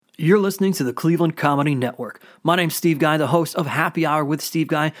You're listening to the Cleveland Comedy Network. My name's Steve Guy, the host of Happy Hour with Steve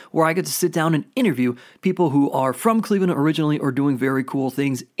Guy, where I get to sit down and interview people who are from Cleveland originally or doing very cool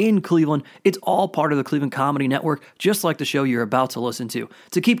things in Cleveland. It's all part of the Cleveland Comedy Network, just like the show you're about to listen to.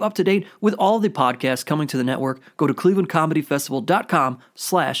 To keep up to date with all the podcasts coming to the network, go to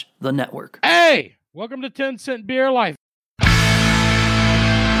clevelandcomedyfestival.com/the network. Hey, welcome to 10 Cent Beer Life.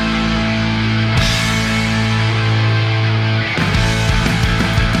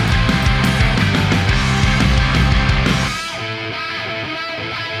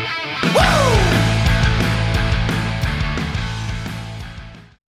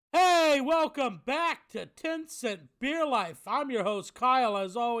 Hey, welcome back to 10 Cent Beer Life. I'm your host, Kyle,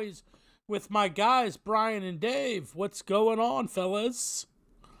 as always, with my guys, Brian and Dave. What's going on, fellas?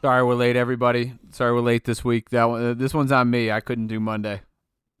 Sorry we're late, everybody. Sorry we're late this week. This one's on me. I couldn't do Monday.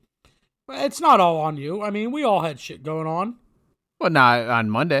 It's not all on you. I mean, we all had shit going on. Well, not on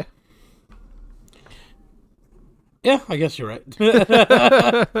Monday. Yeah, I guess you're right.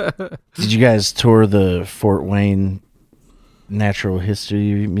 Did you guys tour the Fort Wayne Natural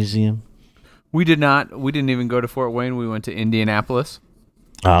History Museum? We did not. We didn't even go to Fort Wayne. We went to Indianapolis.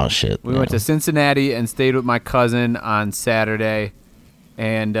 Oh, shit. We went to Cincinnati and stayed with my cousin on Saturday.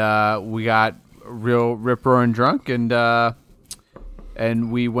 And we got real rip-roaring drunk. And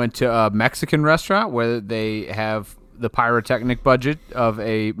we went to a Mexican restaurant where they have the pyrotechnic budget of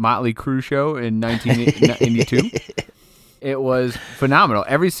a Motley Crue show in 1992. It was phenomenal.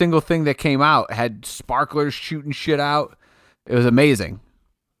 Every single thing that came out had sparklers shooting shit out. It was amazing.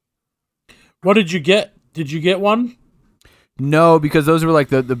 What did you get? Did you get one? No, because those were like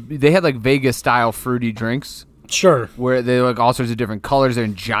they had like Vegas style fruity drinks. Sure. Where they like all sorts of different colors. They're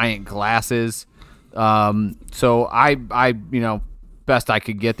in giant glasses. So I best I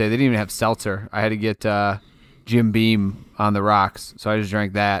could get there. They didn't even have seltzer. I had to get Jim Beam on the rocks. So I just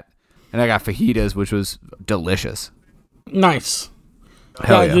drank that. And I got fajitas, which was delicious. Nice.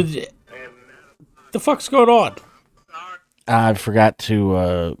 Hell yeah. The fuck's going on? I forgot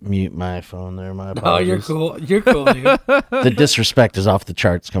to mute my phone there. My apologies. Oh, you're cool. You're cool, dude. The disrespect is off the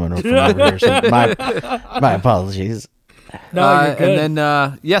charts coming from over here. So my apologies. No, you're good. And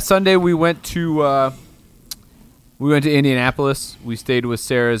then, Sunday we went to Indianapolis. We stayed with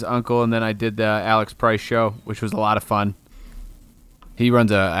Sarah's uncle, and then I did the Alex Price show, which was a lot of fun. He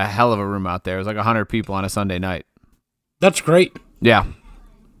runs a hell of a room out there. It was like 100 people on a Sunday night. That's great. Yeah.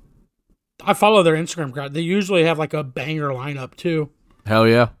 I follow their Instagram crowd. They usually have like a banger lineup too. Hell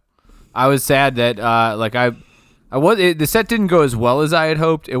yeah. I was sad that the set didn't go as well as I had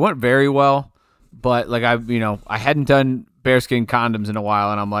hoped. It went very well, but like I hadn't done bearskin condoms in a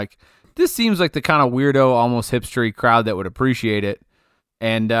while, and I'm like, this seems like the kind of weirdo, almost hipstery crowd that would appreciate it.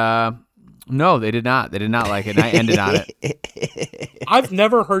 And no, they did not. They did not like it, and I ended on it. I've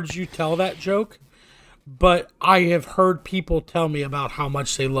never heard you tell that joke, but I have heard people tell me about how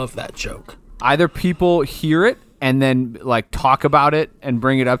much they love that joke. Either people hear it and then like talk about it and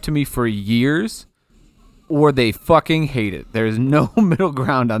bring it up to me for years, or they fucking hate it. There's no middle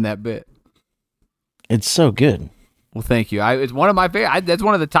ground on that bit. It's so good. Well, thank you. It's one of my favorite. That's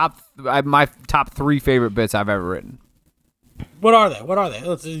one of the my top 3 favorite bits I've ever written. What are they?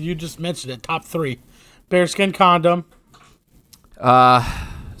 You just mentioned it. Top 3. Bearskin condom.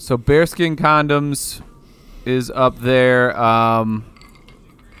 So bearskin condoms is up there. The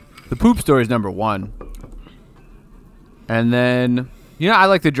poop story is number 1. And then, I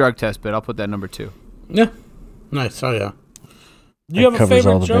like the drug test bit. I'll put that number 2. Yeah. Nice. Oh, yeah. Do you It have a covers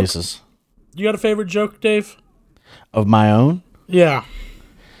favorite all the joke? bases. You got a favorite joke, Dave? Of my own? Yeah.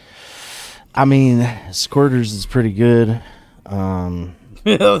 I mean, Squirters is pretty good. I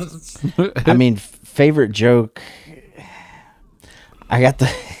mean, favorite joke. I got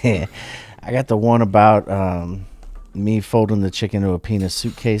the one about me folding the chicken into a penis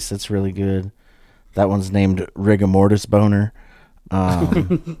suitcase. That's really good. That one's named Rigor Mortis Boner.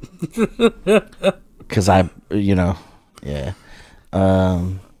 Because I don't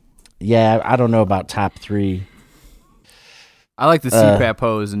know about top 3. I like the CPAP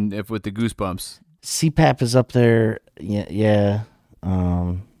pose and if with the goosebumps. CPAP is up there. Yeah.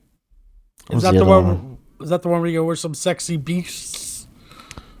 Is that the one? Is that the one where you go, "We're some sexy beasts"?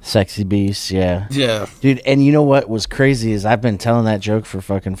 Sexy beasts, yeah. Yeah. Dude, and you know what was crazy is I've been telling that joke for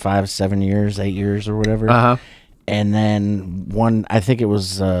fucking 5, 7 years, 8 years or whatever. Uh-huh. And then I think it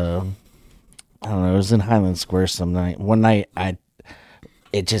was, I don't know, it was in Highland Square some night. One night,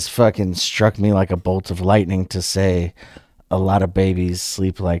 it just fucking struck me like a bolt of lightning to say a lot of babies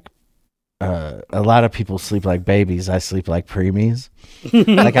sleep like a lot of people sleep like babies. I sleep like preemies.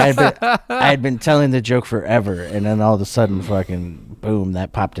 Like I had been telling the joke forever, and then all of a sudden, fucking boom,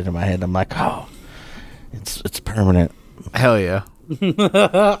 that popped into my head. I'm like, oh, it's permanent. Hell yeah.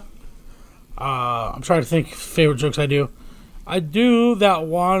 I'm trying to think favorite jokes I do. I do that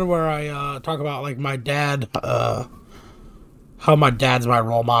one where I talk about like my dad, how my dad's my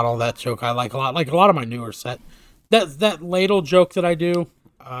role model. That joke I like a lot. Like a lot of my newer set. That ladle joke that I do,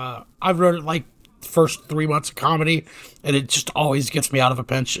 I've wrote it like the first 3 months of comedy, and it just always gets me out of a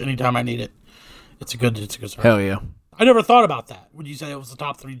pinch anytime I need it. It's a good story. Hell yeah. I never thought about that. When you said it was the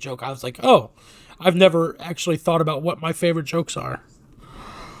top 3 joke, I was like, oh, I've never actually thought about what my favorite jokes are.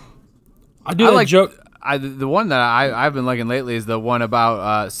 I do that joke. The one that I've been liking lately is the one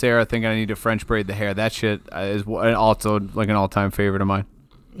about Sarah thinking I need to French braid the hair. That shit is also like an all-time favorite of mine.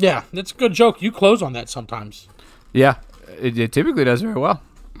 Yeah, that's a good joke. You close on that sometimes. Yeah, it typically does very well.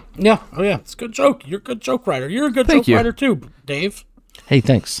 Yeah, oh yeah, it's a good joke. You're a good joke writer. You're a good joke writer too, Dave. Hey,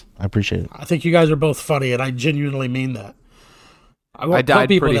 thanks. I appreciate it. I think you guys are both funny, and I genuinely mean that. I died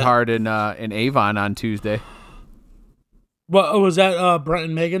pretty hard in Avon on Tuesday. What was that? Brent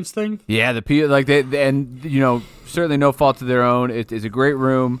and Megan's thing? Yeah, the people and certainly no fault of their own. It's a great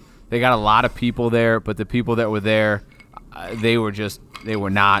room. They got a lot of people there, but the people that were there, they were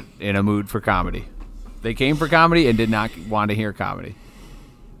not in a mood for comedy. They came for comedy and did not want to hear comedy.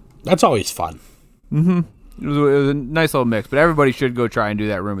 That's always fun. Mm-hmm. It was a nice little mix, but everybody should go try and do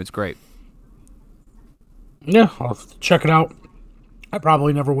that room. It's great. Yeah, I'll check it out. I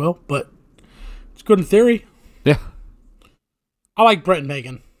probably never will, but it's good in theory. Yeah. I like Brent and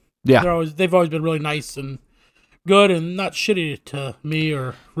Megan. Yeah. They've always been really nice and good and not shitty to me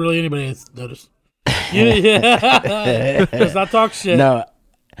or really anybody that's noticed. Yeah. Does not talk shit. No.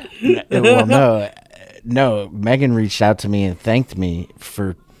 Megan reached out to me and thanked me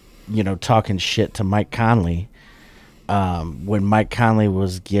for, talking shit to Mike Conley. When Mike Conley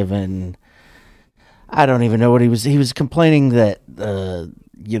was given, I don't even know what he was complaining that, the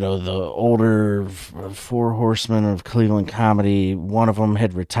older 4 horsemen of Cleveland comedy, one of them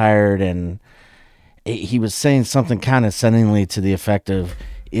had retired, and he was saying something condescendingly to the effect of,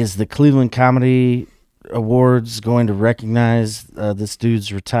 is the Cleveland Comedy Awards going to recognize this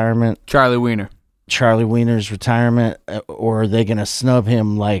dude's retirement? Charlie Wiener's retirement, or are they going to snub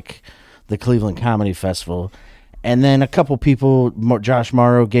him like the Cleveland Comedy Festival? And then a couple people, Josh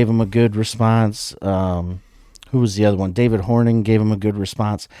Morrow gave him a good response. Who was the other one? David Horning gave him a good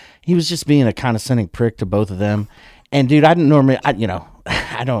response. He was just being a condescending prick to both of them. And dude, I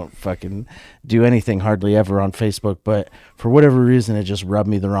don't fucking do anything hardly ever on Facebook, but for whatever reason, it just rubbed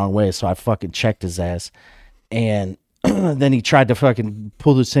me the wrong way. So I fucking checked his ass. And then he tried to fucking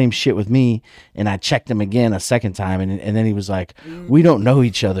pull the same shit with me, and I checked him again a second time, and then he was like, we don't know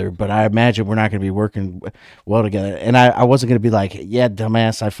each other, but I imagine we're not going to be working well together. And I wasn't going to be like, yeah,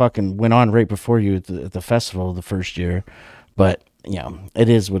 dumbass, I fucking went on right before you at the festival the first year. But, it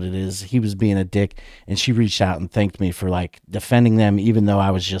is what it is. He was being a dick, and she reached out and thanked me for, like, defending them, even though I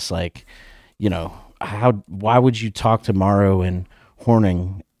was just like, why would you talk to Morrow and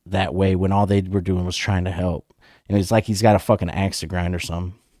Horning that way when all they were doing was trying to help? It's like he's got a fucking axe to grind or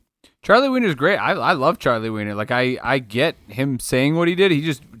something. Charlie Wiener's great. I love Charlie Wiener. Like, I get him saying what he did. He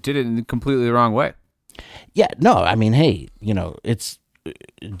just did it in completely the wrong way. Yeah, no, I mean, hey, it's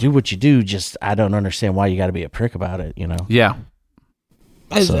do what you do. Just I don't understand why you got to be a prick about it. Yeah.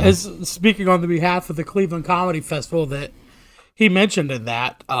 As speaking on the behalf of the Cleveland Comedy Festival, that he mentioned in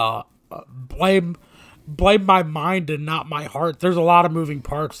that, blame my mind and not my heart. There's a lot of moving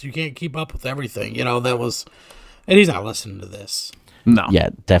parts. You can't keep up with everything. And he's not listening to this. No. Yeah,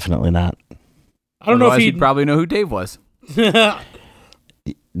 definitely not. I don't know if he'd probably know who Dave was.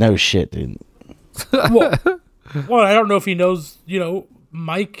 No shit, dude. well, I don't know if he knows,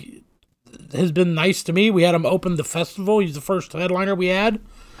 Mike has been nice to me. We had him open the festival. He's the first headliner we had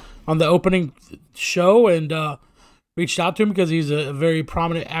on the opening show, and reached out to him because he's a very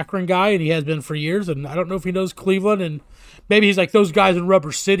prominent Akron guy, and he has been for years. And I don't know if he knows Cleveland, and maybe he's like, those guys in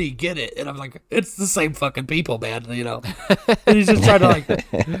Rubber City get it. And I'm like, it's the same fucking people, man, And he's just trying to like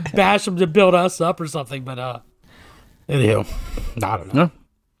bash them to build us up or something. But anywho, I don't know. No.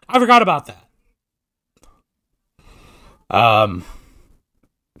 I forgot about that.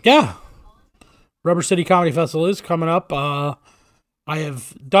 Yeah. Rubber City Comedy Festival is coming up. I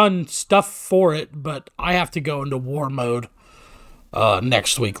have done stuff for it, but I have to go into war mode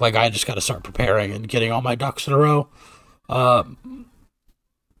next week. Like, I just got to start preparing and getting all my ducks in a row. Yeah,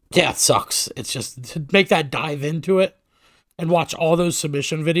 it sucks. It's just to make that dive into it and watch all those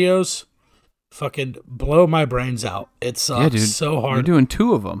submission videos fucking blow my brains out. It sucks so hard. You're doing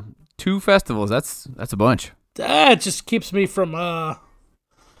 2 of them. 2 festivals. That's a bunch. It just keeps me from, I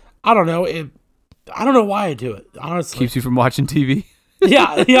don't know. I don't know why I do it, honestly. Keeps you from watching TV.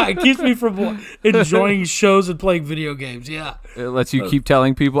 Yeah, it keeps me from enjoying shows and playing video games. Yeah, It lets you keep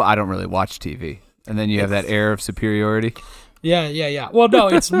telling people I don't really watch TV, and then you have that air of superiority. Yeah. Well, no,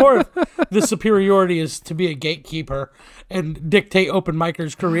 it's more of the superiority is to be a gatekeeper and dictate open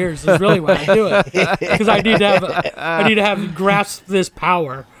micers' careers is really why I do it, because I need to have grasp this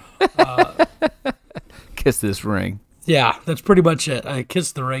power. Kiss this ring. Yeah, that's pretty much it. I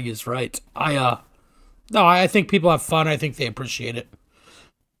kiss the ring is right. I think people have fun. I think they appreciate it.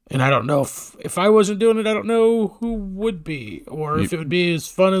 And I don't know if I wasn't doing it, I don't know who would be, or if it would be as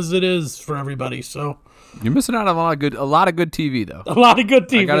fun as it is for everybody. So You're missing out on a lot of good TV though. a lot of good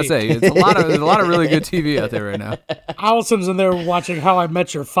TV. I gotta say, there's a lot of really good TV out there right now. Allison's in there watching How I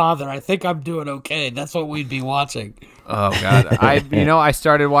Met Your Father. I think I'm doing okay. That's what we'd be watching. Oh God, I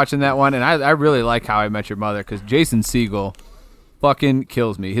started watching that one, and I really like How I Met Your Mother because Jason Segel fucking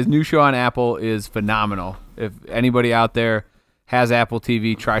kills me. His new show on Apple is phenomenal. If anybody out there has Apple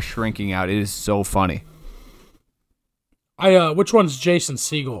TV, try Shrinking Out. It is so funny. Which one's Jason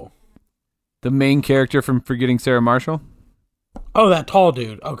Segel? The main character from Forgetting Sarah Marshall. Oh, that tall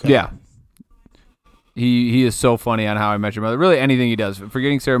dude. Okay. Yeah. He is so funny on How I Met Your Mother. Really, anything he does.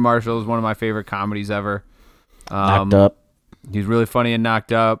 Forgetting Sarah Marshall is one of my favorite comedies ever. Knocked Up. He's really funny and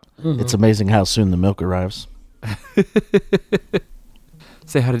Knocked Up. Mm-hmm. It's amazing how soon the milk arrives.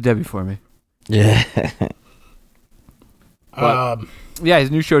 Say hi to Debbie for me. Yeah. Yeah,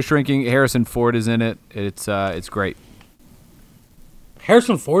 his new show Shrinking. Harrison Ford is in it. It's great.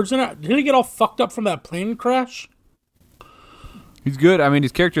 Harrison Ford's in it? Did he get all fucked up from that plane crash? He's good. I mean,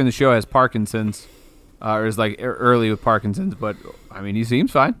 his character in the show has Parkinson's, or is like early with Parkinson's, but I mean, he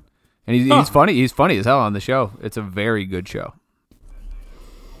seems fine, and he's funny. He's funny as hell on the show. It's a very good show.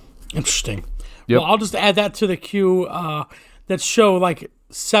 Interesting. Yep. Well, I'll just add that to the queue. That show like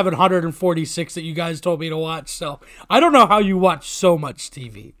 746 that you guys told me to watch. So I don't know how you watch so much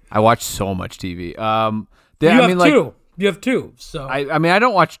TV. I watch so much TV. You have two. So I mean, I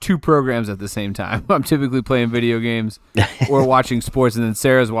don't watch two programs at the same time. I'm typically playing video games or watching sports, and then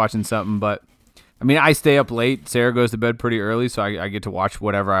Sarah's watching something. But I mean, I stay up late. Sarah goes to bed pretty early, so I get to watch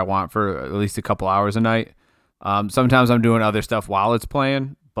whatever I want for at least a couple hours a night. Sometimes I'm doing other stuff while it's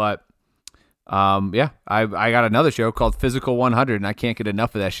playing, but I got another show called Physical 100, and I can't get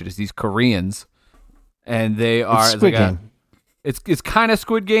enough of that shit. It's these Koreans, and they are Squid Game. It's kind of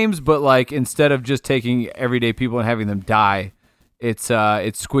Squid Games, but like instead of just taking everyday people and having them die, it's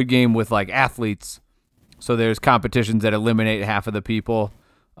Squid Game with like athletes. So there's competitions that eliminate half of the people,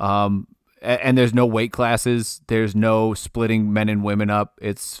 and there's no weight classes. There's no splitting men and women up.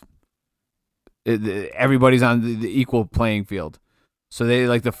 Everybody's on the equal playing field. So they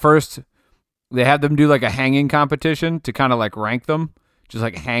they have them do like a hanging competition to kind of like rank them, just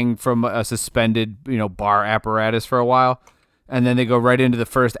like hang from a suspended bar apparatus for a while. And then they go right into the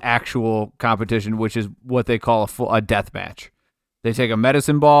first actual competition, which is what they call a death match. They take a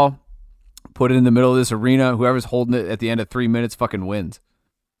medicine ball, put it in the middle of this arena. Whoever's holding it at the end of 3 minutes fucking wins.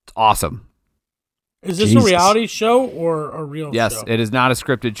 It's awesome. is this Jesus. a reality show or a real show? Yes, it is not a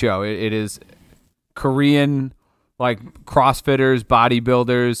scripted show. It is Korean, like CrossFitters,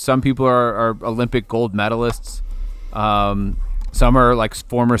 bodybuilders. Some people are Olympic gold medalists. Some are like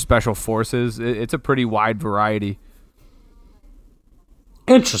former special forces. It's a pretty wide variety.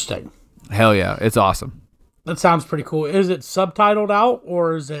 Interesting. Hell yeah, it's awesome. That sounds pretty cool. Is it subtitled out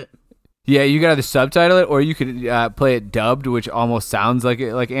or is it? Yeah, you can either subtitle it or you could play it dubbed, which almost sounds like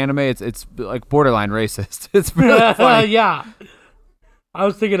anime. It's like borderline racist. It's really funny. Yeah. I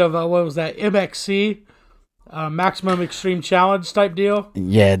was thinking of what was that MXC, Maximum Extreme Challenge type deal.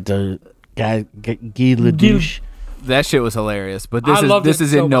 Yeah, the guy Guy Ledouche. That shit was hilarious, but I loved this it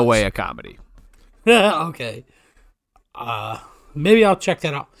is so in no much. way a comedy. Okay. Maybe I'll check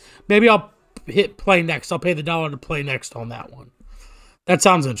that out. Maybe I'll hit play next. I'll pay the $1 to play next on that one. That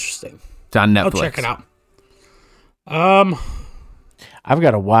sounds interesting. It's on Netflix. I'll check it out. I've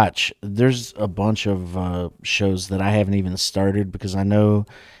got to watch. There's a bunch of shows that I haven't even started because I know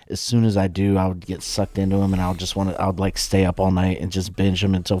as soon as I do, I would get sucked into them and I'd like stay up all night and just binge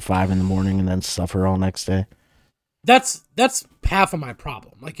them until 5 a.m. and then suffer all next day. That's half of my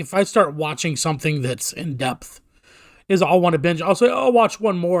problem. Like if I start watching something that's in depth, is I'll want to binge. I'll say, oh, I'll watch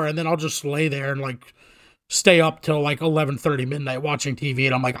one more, and then I'll just lay there and like stay up till like 11:30 midnight watching TV,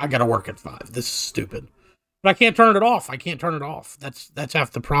 and I'm like, I gotta work at 5. This is stupid. But I can't turn it off. That's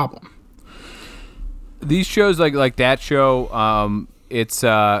half the problem. These shows like that show, it's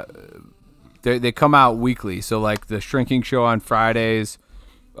they come out weekly. So like the Shrinking Show on Fridays,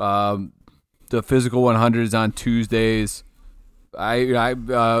 the Physical 100 is on Tuesdays.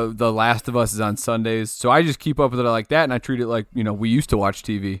 The Last of Us is on Sundays, so I just keep up with it like that, and I treat it like we used to watch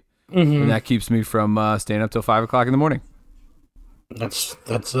TV, and that keeps me from staying up till 5 o'clock in the morning. That's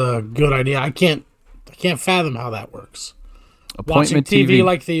a good idea. I can't fathom how that works. Appointment Watching TV TV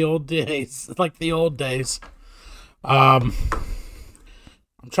like the old days. I'm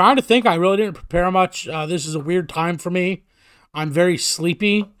trying to think. I really didn't prepare much. This is a weird time for me. I'm very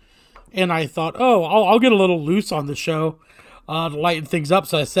sleepy, and I thought, I'll get a little loose on the show to lighten things up.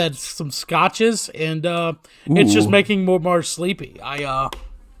 So I said some scotches, and it's just making me more sleepy.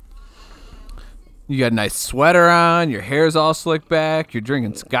 You got a nice sweater on. Your hair's all slicked back. You're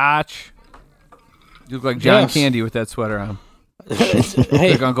drinking scotch. You look like John Candy with that sweater on.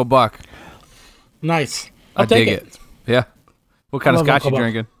 Hey, Like Uncle Buck. nice. I I'll take dig it. Yeah. What kind of love scotch you Uncle Buck.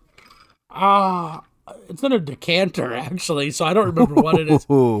 drinking? It's in a decanter, actually, so I don't remember what it is.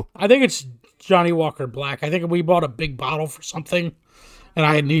 Ooh. I think it's Johnny Walker Black. I think we bought a big bottle for something, and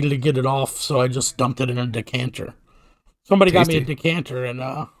I needed to get it off, so I just dumped it in a decanter. Somebody got me a Tasty. decanter, and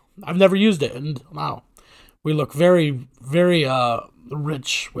I've never used it, and wow, we look very, very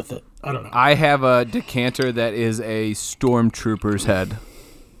rich with it. I don't know. I have a decanter that is a stormtrooper's head.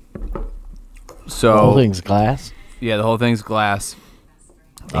 So The whole thing's glass. yeah, the whole thing's glass.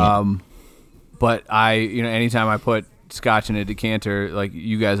 But anytime I put scotch in a decanter, like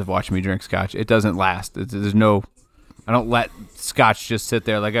you guys have watched me drink scotch, it doesn't last. I don't let scotch just sit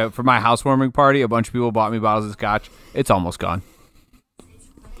there. Like for my housewarming party, a bunch of people bought me bottles of scotch. It's almost gone.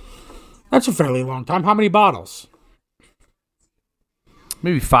 That's a fairly long time. How many bottles?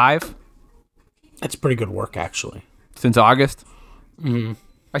 Maybe 5 That's pretty good work, actually. since August. Mm-hmm.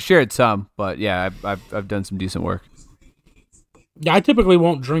 I shared some, but yeah, I've done some decent work. Yeah, I typically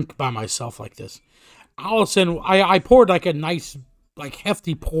won't drink by myself like this. Allison, I poured like a nice, like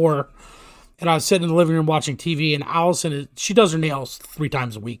hefty pour, and I was sitting in the living room watching TV, and Allison, she does her nails 3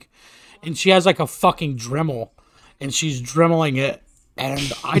 times a week, and she has like a fucking Dremel, and she's dremeling it,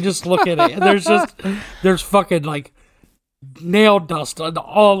 and I just look at it, and there's fucking like nail dust on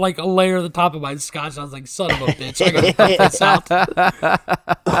all like a layer at the top of my scotch. I was like, son of a bitch, I gotta cut this out.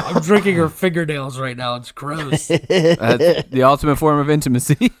 I'm drinking her fingernails right now. It's gross. That's the ultimate form of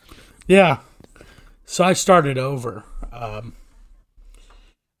intimacy. Yeah. So I started over.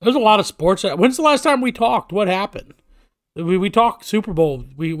 There's a lot of sports. When's the last time we talked? What happened? We talked Super Bowl.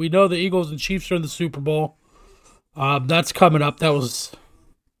 We know the Eagles and Chiefs are in the Super Bowl. That's coming up. That was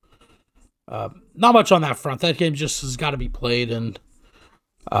not much on that front. That game just has got to be played. And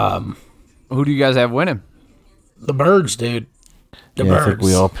Who do you guys have winning? the Birds, dude. The Yeah, Birds. I think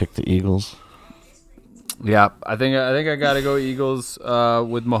we all picked the Eagles. Yeah, I think I got to go Eagles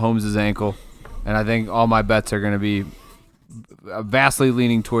with Mahomes' ankle, and I think all my bets are going to be vastly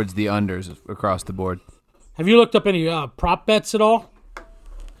leaning towards the unders across the board. Have you looked up any prop bets at all?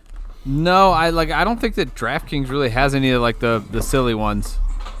 No, I don't think that DraftKings really has any of like the silly ones.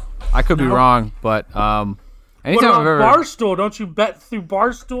 I could be No? wrong, but What anytime about I've ever Barstool? Don't you bet through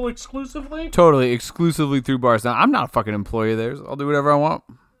Barstool exclusively? totally exclusively through bars. Now, I'm not a fucking employee of theirs. I'll do whatever I want.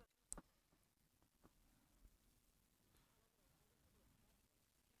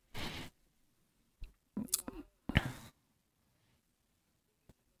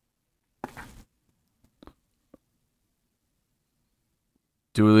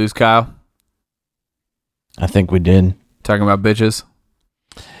 Do we lose Kyle? I think we did. Talking about bitches?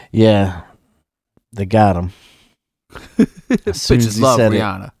 Yeah, they got him. As soon as Bitches he love said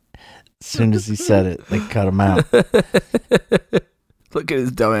Rihanna. As soon as he said it, they cut him out. Look at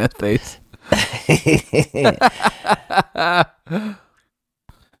his dumbass face.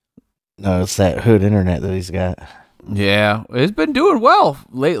 No, it's that hood internet that he's got. Yeah, it's been doing well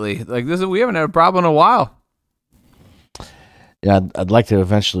lately. Like we haven't had a problem in a while. Yeah, I'd like to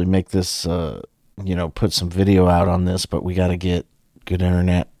eventually make this, put some video out on this, but we got to get good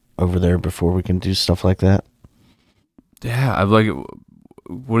internet over there before we can do stuff like that. Yeah, I'm like,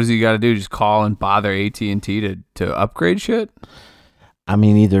 what does he got to do? Just call and bother AT&T to upgrade shit? I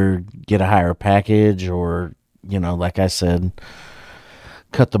mean, either get a higher package or, like I said,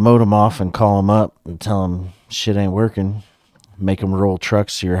 cut the modem off and call them up and tell them shit ain't working. Make them roll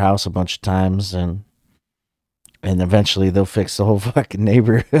trucks to your house a bunch of times and eventually they'll fix the whole fucking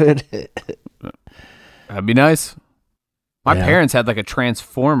neighborhood. That'd be nice. My Yeah. parents had like a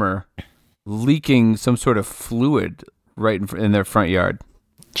transformer leaking some sort of fluid right in their front yard.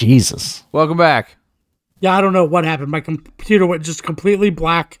 Jesus. Welcome back. Yeah, I don't know what happened. My computer went just completely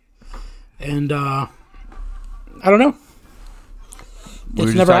black, and I don't know. We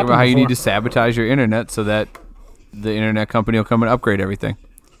were just talking about how you need to sabotage your internet so that the internet company will come and upgrade everything.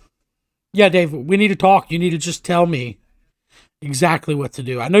 Yeah, Dave, we need to talk. You need to just tell me exactly what to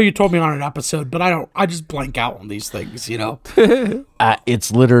do. I know you told me on an episode, but I just blank out on these things, you know?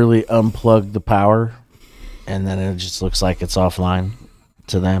 It's literally unplug the power, and then it just looks like it's offline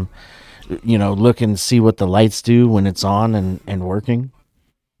to them. You know, look and see what the lights do when it's on and working.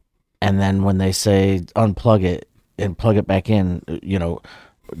 And then when they say unplug it and plug it back in, you know,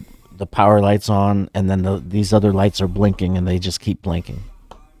 the power light's on, and then these other lights are blinking, and they just keep blinking.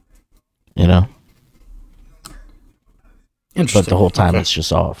 You know? Interesting. But the whole time it's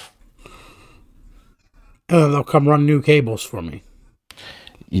just off. They'll come run new cables for me.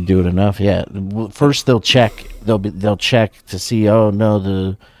 You do it enough, yeah. First they'll check. They'll check to see. Oh no,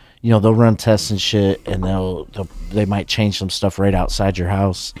 they'll run tests and shit, and they might change some stuff right outside your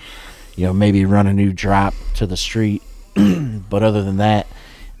house. You know, maybe run a new drop to the street. But other than that,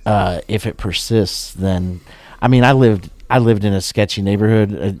 if it persists, then I mean, I lived in a sketchy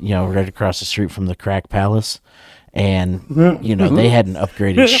neighborhood, you know, right across the street from the Crack Palace, and you know they hadn't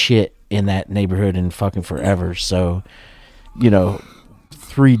upgraded shit in that neighborhood in fucking forever. So, you know,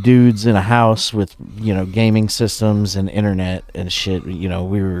 3 dudes in a house with, you know, gaming systems and internet and shit. You know,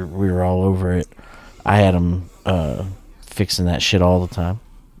 we were all over it. I had them fixing that shit all the time.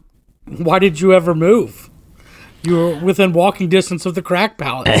 Why did you ever move? You were within walking distance of the Crack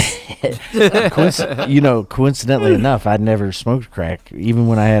Palace. Coincidentally enough, I'd never smoked crack, even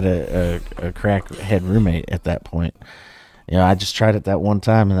when I had a crack head roommate at that point. You know, I just tried it that one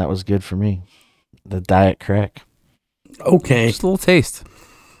time, and that was good for me. The diet crack. Okay. Just a little taste.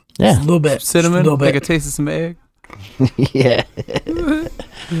 Yeah. Just a little bit. Cinnamon, Just a little bit. like a taste of some egg. Yeah.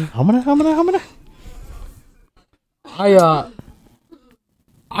 Humana.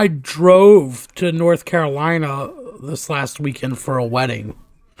 I drove to North Carolina this last weekend for a wedding.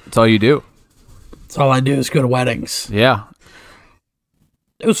 That's all you do. That's all I do is go to weddings. Yeah.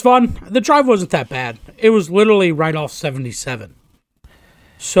 It was fun. The drive wasn't that bad. It was literally right off 77.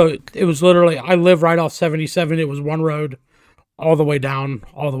 So it was literally, I live right off 77. It was one road all the way down,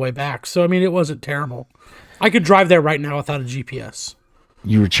 all the way back. So, I mean, it wasn't terrible. I could drive there right now without a GPS.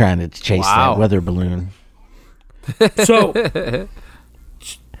 You were trying to chase that weather balloon. So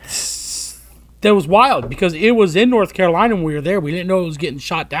that was wild because it was in North Carolina when we were there. We didn't know it was getting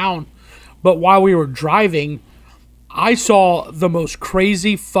shot down. But while we were driving, I saw the most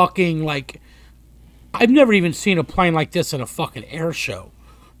crazy fucking, like, I've never even seen a plane like this in a fucking air show.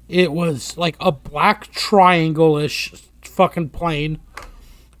 It was like a black triangle-ish fucking plane,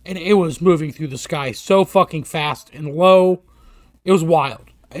 and it was moving through the sky so fucking fast and low. It was wild.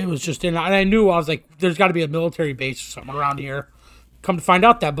 It was just, and I knew, I was like, there's got to be a military base or something around here. Come to find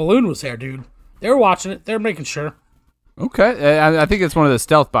out, that balloon was there, dude. They were watching it. They were making sure. Okay. I think it's one of the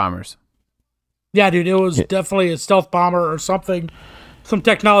stealth bombers. Yeah, dude, it was definitely a stealth bomber or something. Some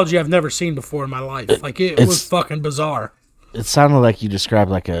technology I've never seen before in my life. Like, it was fucking bizarre. It sounded like you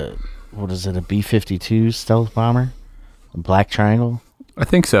described like a B-52 stealth bomber? A black triangle? I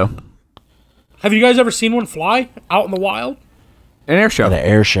think so. Have you guys ever seen one fly out in the wild? An air show. At an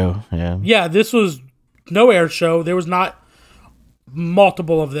air show, yeah. Yeah, this was no air show. There was not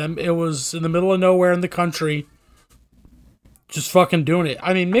multiple of them. It was in the middle of nowhere in the country. Just fucking doing it.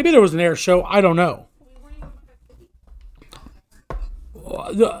 I mean, maybe there was an air show. I don't know.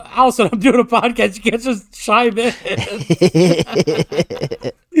 Allison, I'm doing a podcast. You can't just chime in.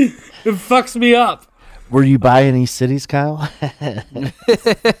 It fucks me up. Were you by any cities, Kyle?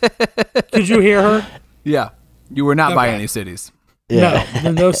 Did you hear her? Yeah. You were not by Okay. any cities.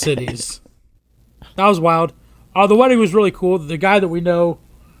 Yeah. No cities. That was wild. The wedding was really cool. The guy that we know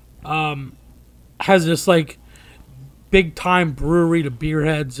has this, like, big-time brewery to beer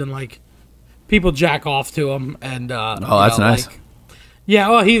heads, and, like, people jack off to him. And that's nice. Like, yeah,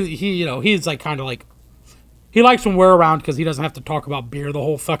 well, he's, like, kind of, like, he likes when we're around because he doesn't have to talk about beer the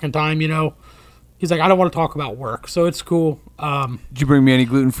whole fucking time, you know? He's like, I don't want to talk about work, so it's cool. Did you bring me any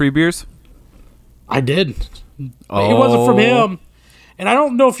gluten-free beers? I did. Oh. It wasn't from him, and I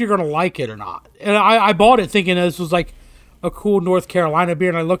don't know if you're going to like it or not. And I bought it thinking this was like a cool North Carolina beer,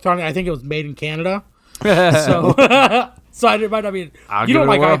 and I looked on it. I think it was made in Canada. So I might not be. You don't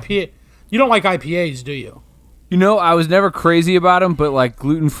like IPA. You don't like IPAs, do you? You know, I was never crazy about them, but like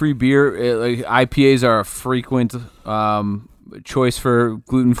gluten-free beer, IPAs are a frequent choice for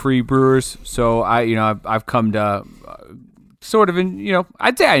gluten-free brewers. So I've come to sort of,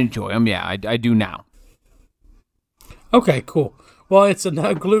 I'd say I enjoy them. Yeah, I do now. Okay, cool. Well, it's a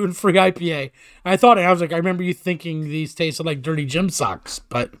gluten-free IPA. I remember you thinking these tasted like dirty gym socks,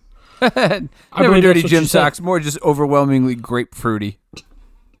 but Never believe dirty that's what gym you said. socks, more just overwhelmingly grapefruity.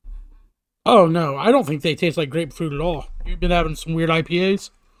 Oh no, I don't think they taste like grapefruit at all. You've been having some weird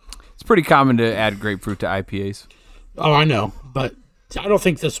IPAs. It's pretty common to add grapefruit to IPAs. Oh, I know, but I don't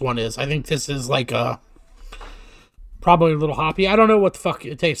think this one is. I think this is like probably a little hoppy. I don't know what the fuck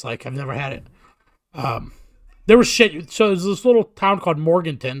it tastes like. I've never had it. There was shit. So there's this little town called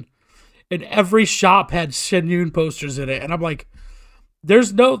Morganton, and every shop had Shen Yun posters in it, and I'm like,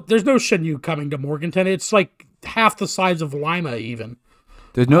 there's no Shen Yun coming to Morganton. It's like half the size of Lima, even.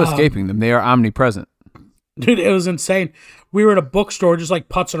 There's no escaping them. They are omnipresent. Dude, it was insane. We were in a bookstore just like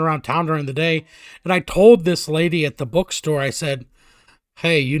putzing around town during the day, and I told this lady at the bookstore, I said,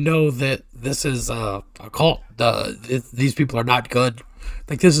 hey, you know that this is a cult. These people are not good.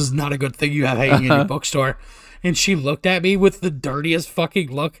 Like, this is not a good thing you have hanging in your bookstore. And she looked at me with the dirtiest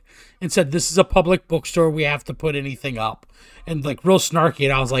fucking look and said, this is a public bookstore. We have to put anything up. And like real snarky.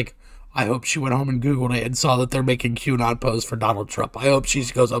 And I was like, I hope she went home and Googled it and saw that they're making QAnon posts for Donald Trump. I hope she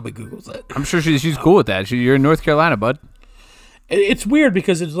goes home and Googles it. I'm sure she's cool with that. You're in North Carolina, bud. It's weird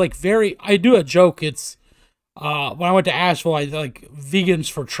because it's like I do a joke. It's when I went to Asheville, I like vegans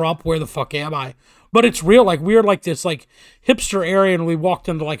for Trump. Where the fuck am I? But it's real. Like we're like this like hipster area, and we walked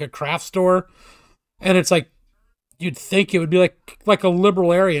into like a craft store, and it's like you'd think it would be like a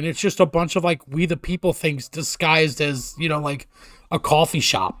liberal area, and it's just a bunch of like We the People things disguised as, you know, like a coffee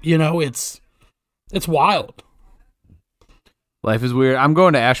shop. You know, it's wild. Life is weird. I'm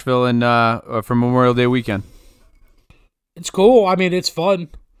going to Asheville for Memorial Day weekend. It's cool. I mean, it's fun.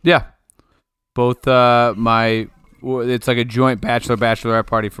 Yeah. Both it's like a joint bachelorette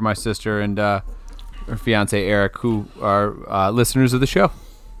party for my sister and her fiance Eric, who are listeners of the show.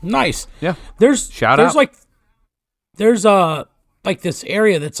 Nice. Yeah. There's out. There's like this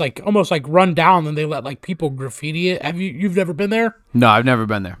area that's like almost like run down, and they let like people graffiti it. You've never been there? No, I've never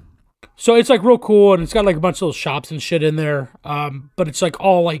been there. So it's like real cool, and it's got like a bunch of little shops and shit in there. But it's like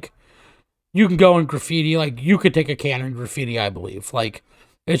all like you can go and graffiti. Like you could take a can and graffiti, I believe. Like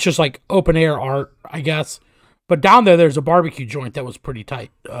it's just like open air art, I guess. But down there's a barbecue joint that was pretty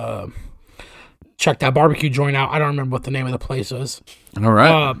tight. Check that barbecue joint out. I don't remember what the name of the place is. All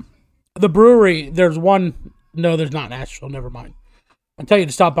right. The brewery, there's one. No, there's not in Asheville. Never mind. I tell you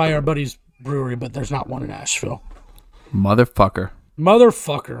to stop by our buddy's brewery, but there's not one in Asheville. Motherfucker.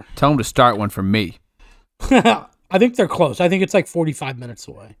 Tell him to start one for me. I think they're close. I think it's like 45 minutes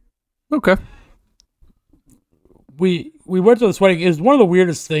away. Okay. We went to this wedding. It was one of the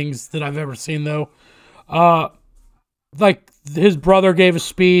weirdest things that I've ever seen, though. Like his brother gave a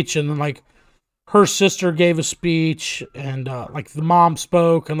speech, and then like her sister gave a speech, and like the mom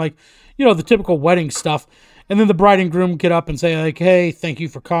spoke, and like, you know, the typical wedding stuff. And then the bride and groom get up and say like, hey, thank you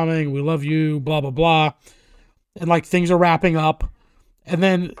for coming. We love you, blah, blah, blah. And like things are wrapping up. And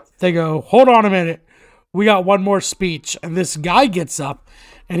then they go, hold on a minute. We got one more speech. And this guy gets up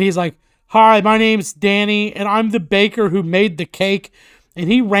and he's like, hi, my name's Danny, and I'm the baker who made the cake. And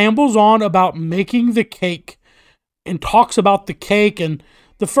he rambles on about making the cake and talks about the cake. And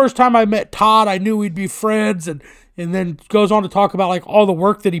the first time I met Todd, I knew we'd be friends. And then goes on to talk about like all the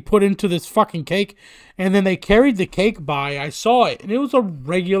work that he put into this fucking cake. And then they carried the cake by. I saw it, and it was a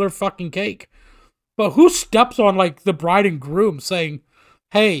regular fucking cake. But who steps on like the bride and groom saying,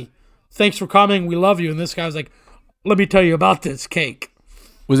 hey, thanks for coming, we love you. And this guy's like, let me tell you about this cake.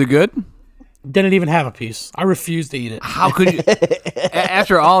 Was it good? Didn't even have a piece. I refused to eat it. How could you?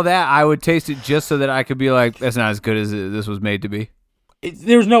 After all that, I would taste it just so that I could be like, that's not as good as this was made to be.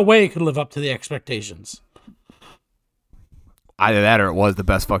 There's no way it could live up to the expectations. Either that or it was the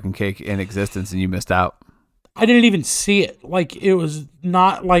best fucking cake in existence and you missed out. I didn't even see it. Like, it was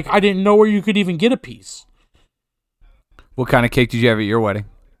not like I didn't know where you could even get a piece. What kind of cake did you have at your wedding?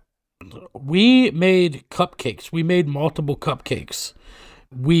 We made cupcakes. We made multiple cupcakes.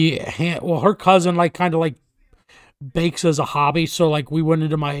 Her cousin like kind of like bakes as a hobby. So like we went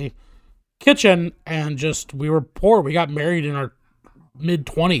into my kitchen and we were poor. We got married in our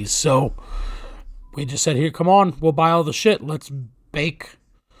mid-20s. So we just said, here, come on, we'll buy all the shit. Let's bake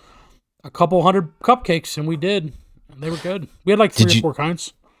a couple hundred cupcakes, and we did. And they were good. We had like three or four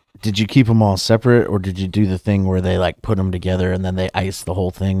kinds. Did you keep them all separate, or did you do the thing where they like put them together and then they ice the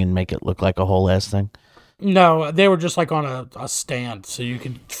whole thing and make it look like a whole ass thing? No, they were just like on a stand, so you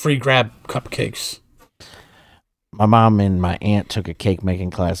could free grab cupcakes. My mom and my aunt took a cake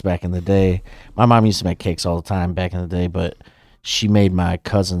making class back in the day. My mom used to make cakes all the time back in the day, but she made my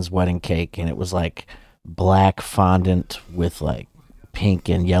cousin's wedding cake, and it was like black fondant with like pink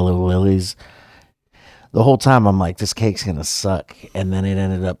and yellow lilies. The whole time I'm like, this cake's gonna suck, and then it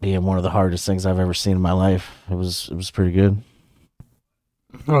ended up being one of the hardest things I've ever seen in my life. It was pretty good.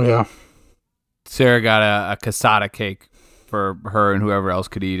 Oh yeah. Sarah got a casada cake for her and whoever else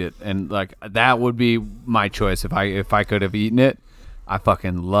could eat it, and like that would be my choice if I could have eaten it. I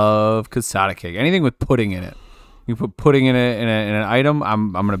fucking love casada cake. Anything with pudding in it. You put pudding in an item,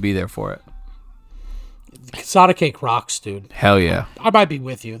 I'm gonna be there for it. Casada cake rocks, dude. Hell yeah. I might be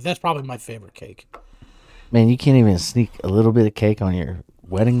with you. That's probably my favorite cake. Man, you can't even sneak a little bit of cake on your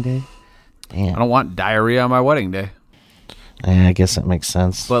wedding day? Damn. I don't want diarrhea on my wedding day. Yeah, I guess that makes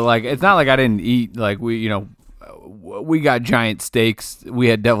seness. But like, it's not like I didn't eat. Like we got giant steaks. We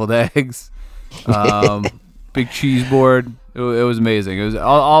had deviled eggs, big cheese board. It was amazing. It was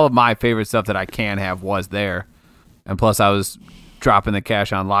all of my favorite stuff that I can have was there, and plus I was dropping the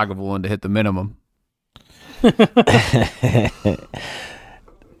cash on Lagavulin to hit the minimum.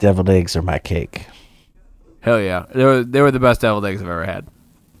 Deviled eggs are my cake. Hell yeah, they were the best deviled eggs I've ever had.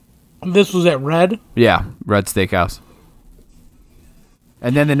 This was at Red? Yeah, Red Steakhouse.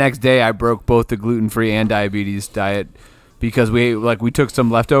 And then the next day, I broke both the gluten-free and diabetes diet because we took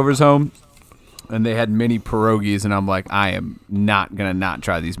some leftovers home, and they had mini pierogies, and I'm like, I am not gonna not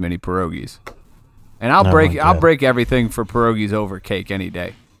try these mini pierogies. And I'll break everything for pierogies over cake any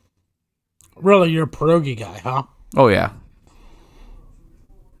day. Really, you're a pierogi guy, huh? Oh yeah.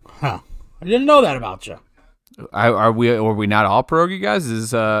 Huh. I didn't know that about you. Are we not all pierogi guys?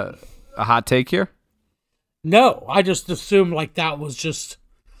 Is a hot take here? No, I just assumed like that was just.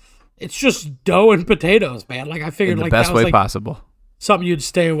 It's just dough and potatoes, man. Like I figured, In the like best that was way like possible. something you'd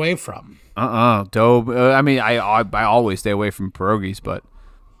stay away from. Dough. I mean, I always stay away from pierogies, but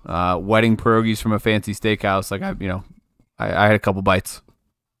wedding pierogies from a fancy steakhouse, like I had a couple bites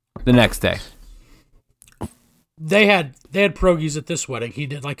the next day. They had pierogies at this wedding. He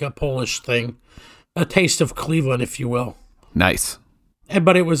did like a Polish thing, a taste of Cleveland, if you will. Nice.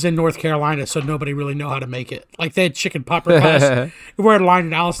 But it was in North Carolina, so nobody really knew how to make it. Like they had chicken paprikash. Where a line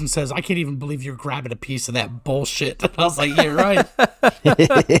and Allison says, "I can't even believe you're grabbing a piece of that bullshit." And I was like, "You're right."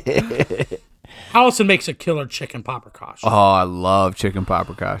 Allison makes a killer chicken paprikash. Oh, I love chicken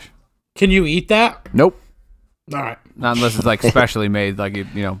paprikash. Can you eat that? Nope. All right. Not unless it's like specially made, like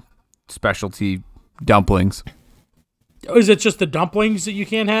specialty dumplings. Is it just the dumplings that you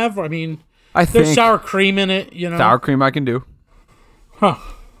can't have? I mean, I there's think sour cream in it. sour cream I can do. Huh.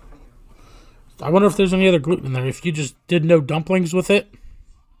 I wonder if there's any other gluten in there. If you just did no dumplings with it.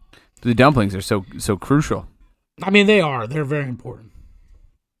 The dumplings are so crucial. I mean, they are. They're very important.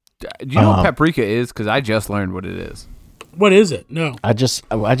 Do you know what paprika is? Because I just learned what it is. What is it? No. I just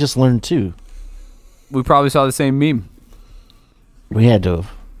learned too. We probably saw the same meme. We had to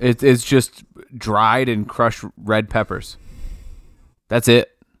have. It's just dried and crushed red peppers. That's it.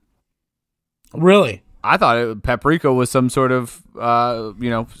 Really? I thought paprika was some sort of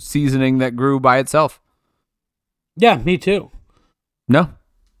seasoning that grew by itself. Yeah, me too. No.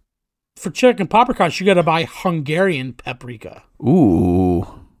 For chicken paprikash, you got to buy Hungarian paprika. Ooh.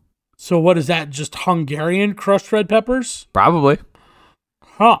 So what is that? Just Hungarian crushed red peppers? Probably.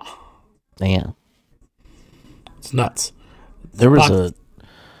 Huh. Yeah. It's nuts.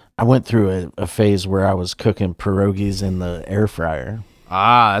 I went through a phase where I was cooking pierogies in the air fryer.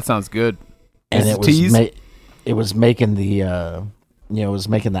 Ah, that sounds good. And it was making the it was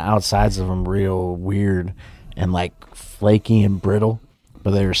making the outsides of them real weird and like flaky and brittle,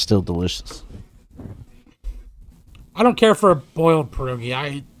 but they were still delicious. I don't care for a boiled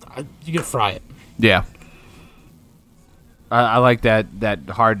pierogi. You can fry it. Yeah. I like that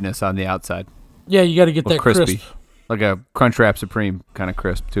hardness on the outside. Yeah, you got to get that crispy. crisp. Like a Crunchwrap Supreme kind of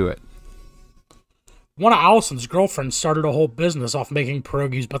crisp to it. One of Allison's girlfriends started a whole business off making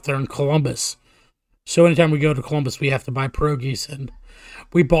pierogies, but they're in Columbus. So anytime we go to Columbus, we have to buy pierogies. And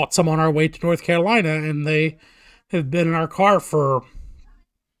we bought some on our way to North Carolina, and they have been in our car for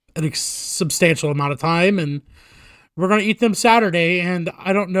a substantial amount of time. And we're going to eat them Saturday, and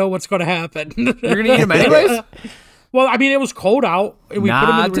I don't know what's going to happen. You're going to eat them anyways? Well, I mean, it was cold out, and we put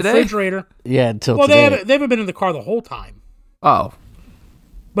them in the refrigerator. Yeah, until today. They haven't been in the car the whole time. Oh.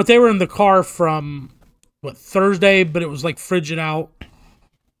 But they were in the car from, Thursday, but it was like frigid out.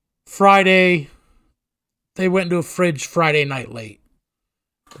 Friday, they went into a fridge Friday night late.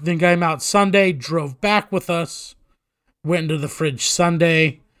 Then got him out Sunday, drove back with us, went into the fridge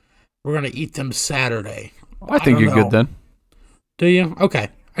Sunday. We're going to eat them Saturday. I think you're good then. Do you? Okay.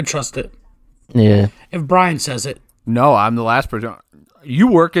 I trust it. Yeah. If Brian says it. No, I'm the last person. You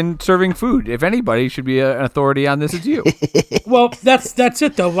work in serving food. If anybody should be an authority on this, it's you. Well, that's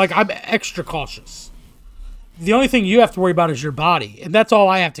it though. Like I'm extra cautious. The only thing you have to worry about is your body, and that's all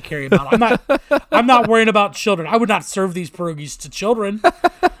I have to carry about. I'm not worrying about children. I would not serve these pierogies to children,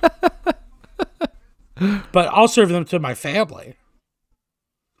 but I'll serve them to my family.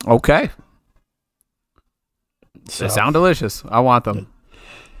 Okay. So, they sound delicious. I want them.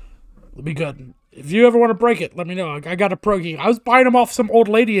 It'll be good. If you ever want to break it, let me know. I got a pierogi. I was buying them off some old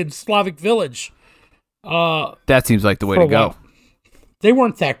lady in Slavic Village That seems like the way for to a go. while. They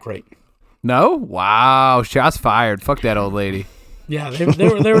weren't that great. No? Wow. Shots fired. Fuck that old lady. Yeah, they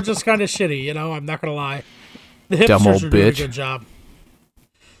were just kind of shitty. I'm not gonna lie. The hipsters Dumb old are doing a bitch. good job.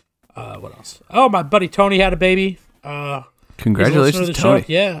 What else? Oh, my buddy Tony had a baby. Congratulations, He's a listener to the Tony. show.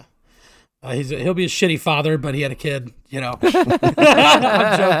 Yeah. He'll be a shitty father, but he had a kid. I'm joking.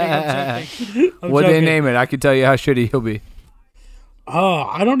 What they name it? I can tell you how shitty he'll be. Oh,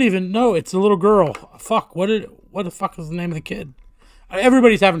 I don't even know. It's a little girl. Fuck. What the fuck is the name of the kid?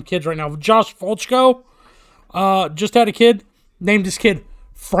 Everybody's having kids right now. Josh Volchko just had a kid. Named his kid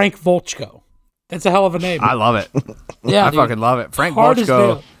Frank Volchko. That's a hell of a name. I love it. Yeah, I dude. fucking love it. Frank Hard as Volchko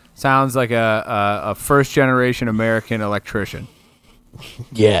nails. sounds like a first generation American electrician.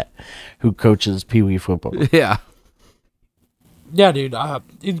 Yeah, who coaches Pee Wee football? Yeah. Yeah, dude.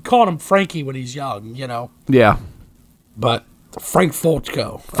 He called him Frankie when he's young, Yeah. But Frank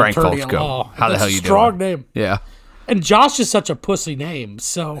Volchko. Frank attorney at Volchko. law. How the That's hell you a strong doing? name. Yeah. And Josh is such a pussy name,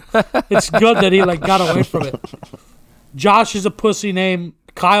 so it's good that he got away from it. Josh is a pussy name.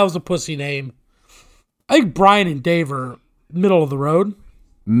 Kyle's a pussy name. I think Brian and Dave are middle of the road.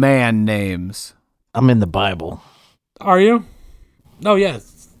 Man names. I'm in the Bible. Are you? Oh, yeah.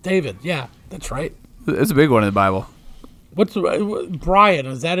 It's David. Yeah, that's right. It's a big one in the Bible. What's Brian?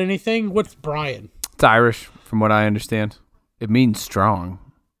 Is that anything? What's Brian? It's Irish, from what I understand. It means strong.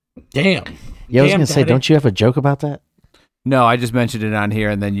 Damn. Yeah, I was Damn, gonna say, Daddy. don't you have a joke about that? No, I just mentioned it on here,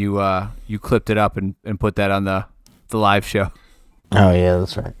 and then you clipped it up and put that on the live show. Oh yeah,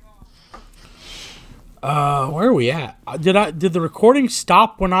 that's right. Where are we at? Did the recording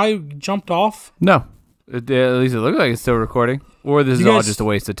stop when I jumped off? No. At least it looks like it's still recording. Or this is You all guys- just a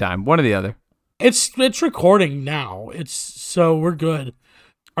waste of time. One or the other. It's recording now. So we're good.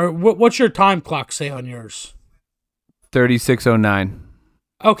 What's your time clock say on yours? 3609.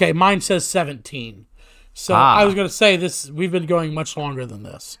 Okay, mine says 17. So Ah. I was going to say this. We've been going much longer than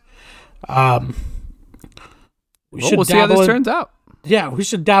this. We'll see how this turns out. Yeah, we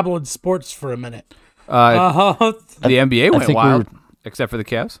should dabble in sports for a minute. The NBA went think we wild, except for the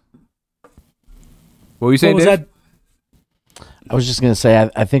Cavs. What were you saying, What was Dave? that? I was just gonna say,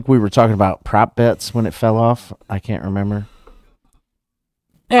 I think we were talking about prop bets when it fell off. I can't remember.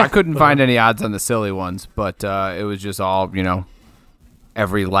 I couldn't find any odds on the silly ones, but it was just all,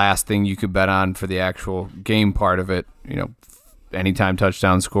 every last thing you could bet on for the actual game part of it. Anytime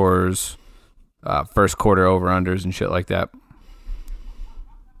touchdown scores, first quarter over-unders and shit like that.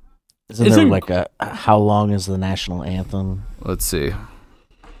 Isn't there like a how long is the national anthem? Let's see.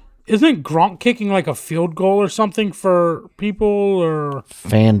 Isn't Gronk kicking like a field goal or something for people, or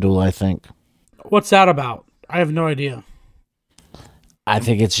FanDuel, I think. what's that about? I have no idea. I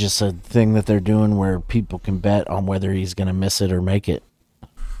think it's just a thing that they're doing where people can bet on whether he's gonna miss it or make it.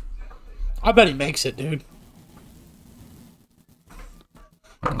 I bet he makes it, dude.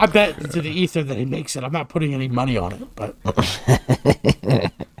 I bet to the ether that he makes it. I'm not putting any money on it, but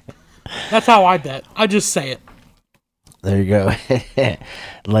that's how I bet. I just say it. There you go.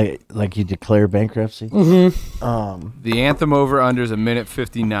 like you declare bankruptcy. The anthem over-under is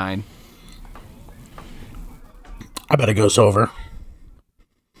 1:59. I bet it goes over.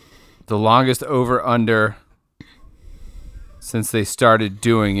 The longest over-under since they started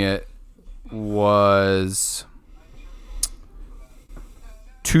doing it was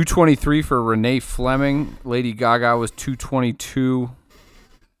 223 for Renee Fleming. Lady Gaga was 222.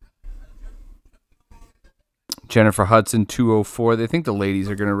 Jennifer Hudson 204. They think the ladies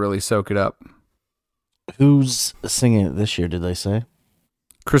are going to really soak it up. Who's singing it this year? Did they say?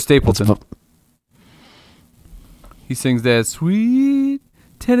 Chris Stapleton. He sings that sweet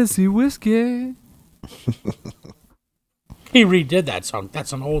Tennessee whiskey. He redid that song.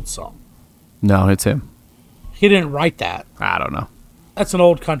 That's an old song. No, it's him. He didn't write that. I don't know. That's an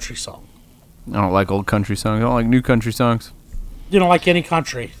old country song. I don't like old country songs. I don't like new country songs. You don't like any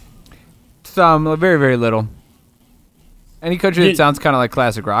country. Some, very, very little. Any country that sounds kind of like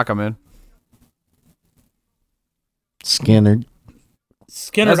classic rock, I'm in. Skinner.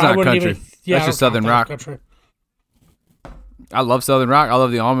 Skinner, That's not I wouldn't country. even. Yeah, That's just I don't Southern count rock. that as country. I love Southern rock. I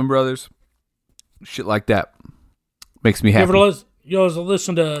love the Allman Brothers. Shit like that. Makes me You happy. ever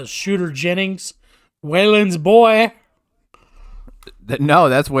listen to Shooter Jennings, Waylon's boy? No,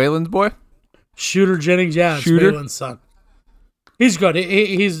 that's Waylon's boy. Shooter Jennings, yeah, it's Shooter? Waylon's son. He's good.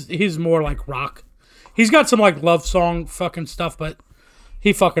 He's more like rock. He's got some like love song fucking stuff, but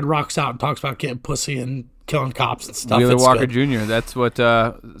he fucking rocks out and talks about getting pussy and killing cops and stuff. Wheeler It's Walker good. Jr. That's what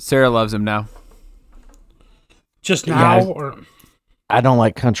Sarah loves him now. Just now, Yeah, or I don't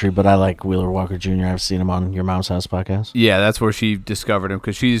like country, but I like Wheeler Walker Jr. I've seen him on Your Mom's House podcast. Yeah, that's where she discovered him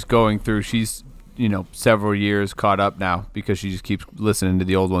because she's going through. She's several years caught up now because she just keeps listening to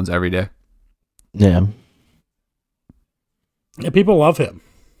the old ones every day. Yeah. Yeah, people love him.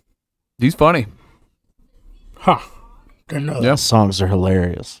 He's funny. Huh. Didn't know that. Yeah. Songs are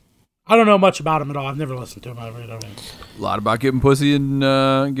hilarious. I don't know much about him at all. I've never listened to him. A lot about getting pussy and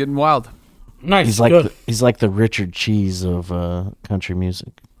getting wild. Nice. He's like good. he's like the Richard Cheese of country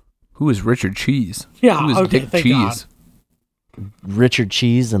music. Who is Richard Cheese? Yeah, Who is okay, Dick thank Cheese? Richard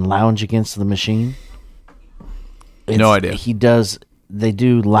Cheese and Lounge Against the Machine. No idea. They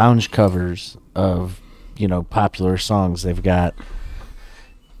do lounge covers of, popular songs. They've got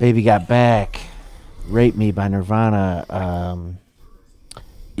Baby Got Back, Rape Me by Nirvana,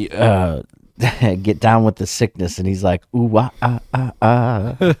 Get Down with the Sickness, and he's like, ooh, ah, ah, ah,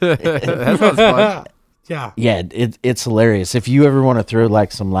 ah. That sounds fun. Yeah. Yeah, it's hilarious. If you ever want to throw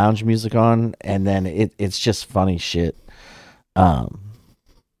like some lounge music on, and then it's just funny shit. They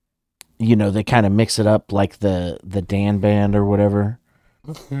kind of mix it up like the Dan Band or whatever.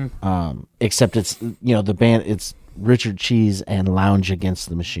 Mm-hmm. Except it's the band, it's Richard Cheese and Lounge Against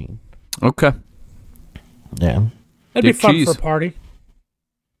the Machine. Okay. Yeah. That'd be Dick fun Cheese. for a party.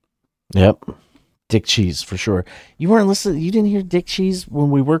 Yep. Dick Cheese for sure. You weren't listening. You didn't hear Dick Cheese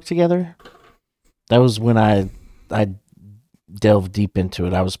when we worked together. That was when I delved deep into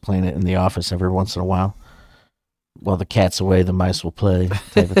it. I was playing it in the office every once in a while. While the cat's away, the mice will play,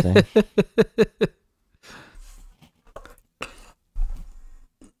 type of thing.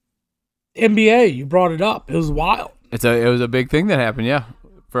 NBA, you brought it up. It was wild. It was a big thing that happened, yeah,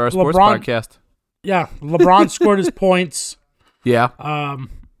 for our sports LeBron- podcast. Yeah, LeBron scored his points. Yeah.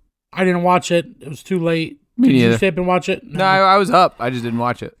 I didn't watch it. It was too late. Me Did you neither. stay up and watch it? No, I was up. I just didn't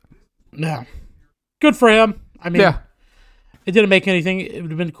watch it. No. Good for him. I mean, Yeah. it didn't make anything. It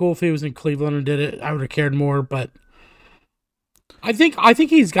would have been cool if he was in Cleveland and did it. I would have cared more, but I think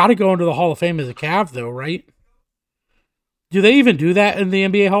he's got to go into the Hall of Fame as a Cav, though, right? Do they even do that in the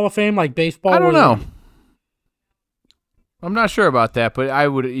NBA Hall of Fame, like baseball? I don't where know. I'm not sure about that, but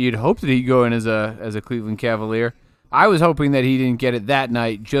you'd hope that he'd go in as a Cleveland Cavalier. I was hoping that he didn't get it that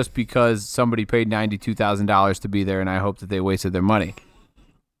night just because somebody paid $92,000 to be there, and I hope that they wasted their money.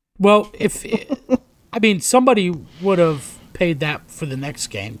 Well, somebody would have paid that for the next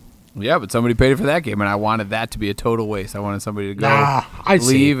game. Yeah, but somebody paid it for that game, and I wanted that to be a total waste. I wanted somebody to go I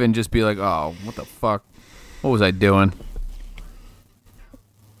see. leave and just be like, "Oh, what the fuck? What was I doing?"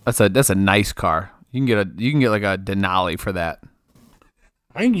 That's a nice car. You can get like a Denali for that.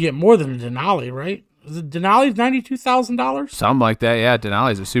 I think you get more than a Denali, right? Is it Denali's $92,000? Something like that. Yeah,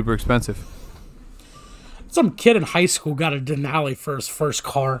 Denali's are super expensive. Some kid in high school got a Denali for his first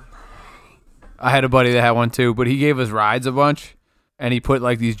car. I had a buddy that had one too, but he gave us rides a bunch, and he put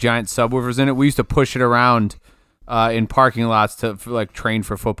like these giant subwoofers in it. We used to push it around in parking lots to train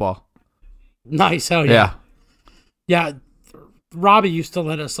for football. Nice, hell yeah. Yeah. Yeah, Robbie used to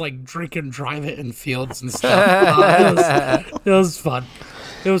let us drink and drive it in fields and stuff. It was fun.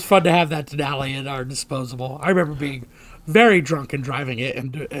 It was fun to have that Denali in our disposable. I remember being very drunk and driving it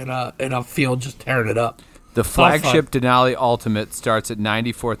in a field, just tearing it up. The flagship Denali Ultimate starts at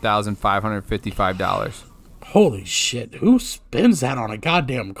 $94,555. Holy shit! Who spends that on a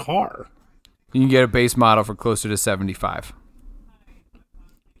goddamn car? You can get a base model for closer to $75,000.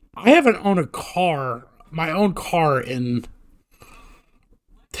 I haven't owned my own car, in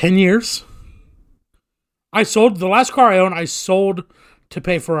 10 years. The last car I owned, I sold to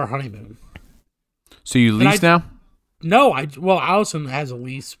pay for our honeymoon. So you lease now? No, Allison has a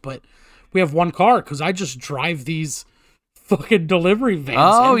lease, but we have one car because I just drive these fucking delivery vans.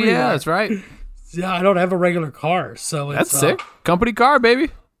 Oh, everywhere. yeah, that's right. Yeah, I don't have a regular car, so That's sick. Company car, baby.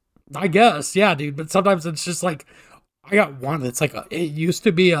 I guess, yeah, dude. But sometimes it's just I got one that's it used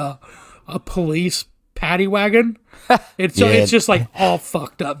to be a police paddy wagon. It's just all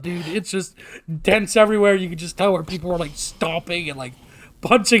fucked up, dude. It's just dents everywhere. You can just tell where people are stomping and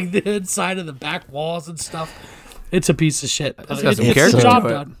punching the inside of the back walls and stuff. It's a piece of shit. It's got some It's character the job to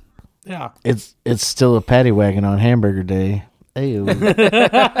it. done. Yeah. It's still a paddy wagon on Hamburger Day. Ayo.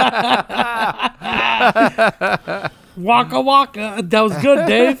 Waka waka. That was good,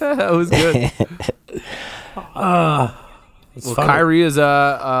 Dave. That was good. Well, Kyrie is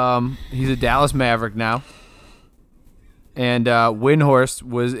he's a Dallas Maverick now, and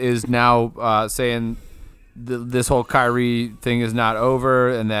Windhorst is now saying this whole Kyrie thing is not over,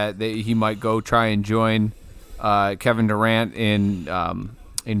 and that he might go try and join Kevin Durant in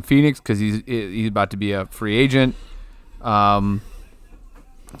Phoenix because he's about to be a free agent. So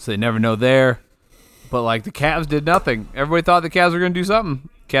they never know there. But the Cavs did nothing. Everybody thought the Cavs were going to do something.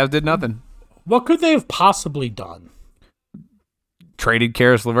 Cavs did nothing. What could they have possibly done? Traded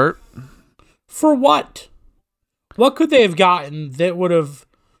Karis LeVert. For what? What could they have gotten that would have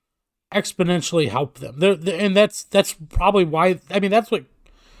exponentially helped them? And that's probably why. I mean, that's what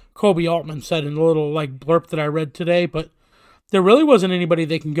Kobe Altman said in a little like blurb that I read today. But there really wasn't anybody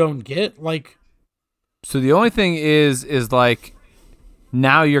they can go and get. Like, so the only thing is like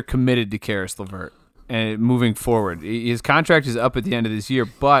now you're committed to Karis LeVert and moving forward. His contract is up at the end of this year,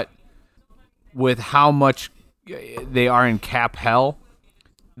 but with how much they are in cap hell,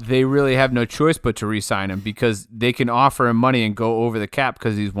 they really have no choice but to re-sign him because they can offer him money and go over the cap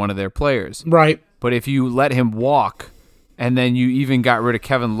because he's one of their players. right. But if you let him walk, and then you even got rid of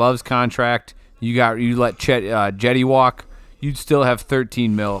Kevin Love's contract, you let Jetty walk, you'd still have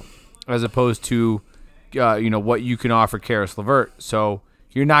 $13 million as opposed to what you can offer Karis LeVert. So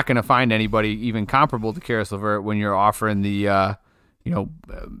you're not going to find anybody even comparable to Karis LeVert when you're offering the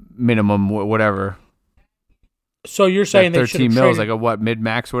minimum whatever. So you're saying they should have 13 mil is traded, like a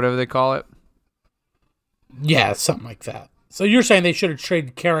mid-max, whatever they call it. yeah, something like that. So you're saying they should have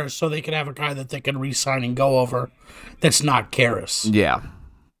traded Karras so they could have a guy that they can re-sign and go over that's not Karras. Yeah.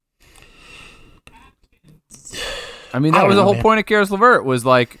 I mean, that was the whole point of Karis LeVert was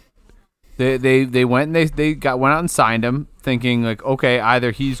like they went and they went out and signed him thinking like, okay,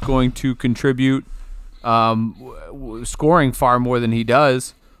 either he's going to contribute scoring far more than he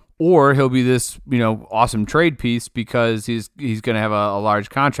does, or he'll be this awesome trade piece because he's going to have a large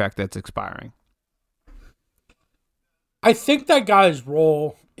contract that's expiring. I think that guy's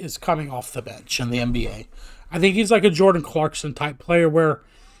role is coming off the bench in the NBA. I think he's like a Jordan Clarkson type player where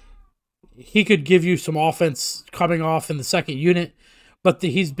he could give you some offense coming off in the second unit, but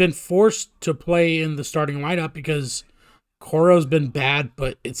he's been forced to play in the starting lineup because Coro's been bad,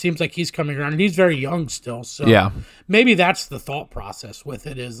 but it seems like he's coming around, and he's very young still. So Yeah. maybe that's the thought process with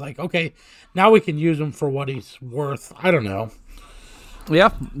it is like, okay, now we can use him for what he's worth. I don't know.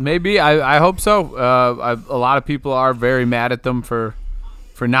 Yeah, maybe. I hope so. A lot of people are very mad at them for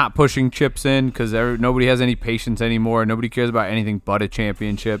not pushing chips in because nobody has any patience anymore. Nobody cares about anything but a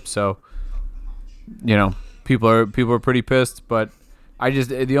championship. So, people are pretty pissed. But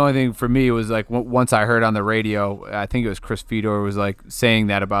the only thing for me was like once I heard on the radio, I think it was Chris Fedor was like saying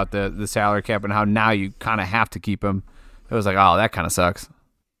that about the salary cap and how now you kind of have to keep him. It was like, oh, that kind of sucks.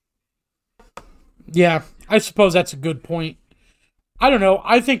 Yeah, I suppose that's a good point. I don't know.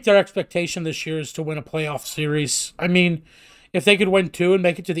 I think their expectation this year is to win a playoff series. I mean, if they could win 2 and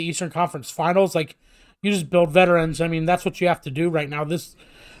make it to the Eastern Conference Finals, like, you just build veterans. I mean, that's what you have to do right now.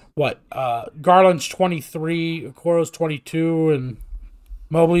 Garland's 23, Okoro's 22, and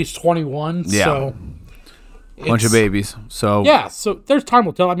Mobley's 21. Yeah. So Bunch of babies. So yeah, so there's time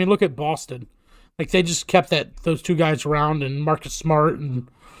will tell. I mean, look at Boston. Like, they just kept those two guys around, and Marcus Smart, and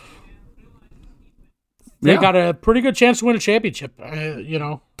they got a pretty good chance to win a championship.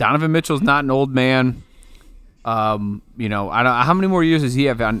 Donovan Mitchell's not an old man. I don't. How many more years does he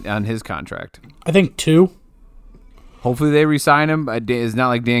have on his contract? I think 2. Hopefully they re-sign him. It's not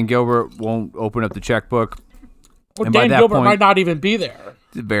like Dan Gilbert won't open up the checkbook. Well, And by Dan that Gilbert point- might not even be there.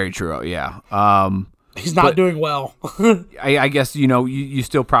 Very true. Yeah. He's not doing well. I guess you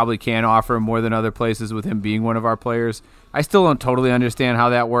still probably can offer him more than other places with him being one of our players. I still don't totally understand how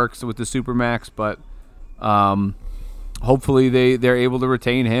that works with the Supermax, but hopefully they're able to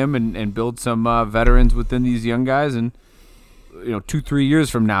retain him and build some veterans within these young guys. And 2-3 years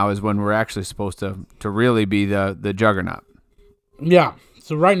from now is when we're actually supposed to really be the juggernaut. Yeah.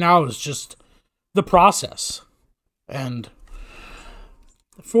 So right now it's just the process. And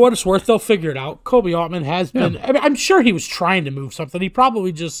for what it's worth, they'll figure it out. Kobe Altman has been... I mean, I'm sure he was trying to move something. He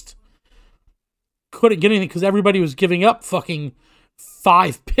probably just couldn't get anything because everybody was giving up fucking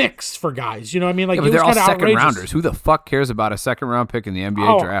 5 picks for guys. You know what I mean? Like, Yeah, but it was they're all kinda second outrageous. rounders. Who the fuck cares about a second-round pick in the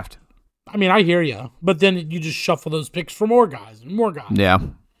NBA draft? I mean, I hear you. But then you just shuffle those picks for more guys and more guys. Yeah.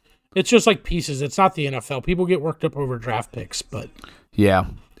 It's just like pieces. It's not the NFL. People get worked up over draft picks, but... Yeah.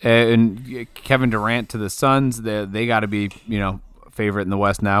 And Kevin Durant to the Suns, they got to be, favorite in the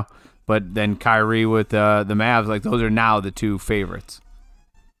West now. But then Kyrie with the Mavs, like those are now the 2 favorites.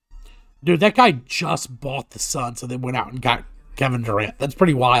 Dude, that guy just bought the Suns, so they went out and got Kevin Durant. That's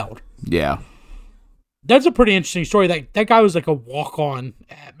pretty wild. Yeah. That's a pretty interesting story. That guy was like a walk-on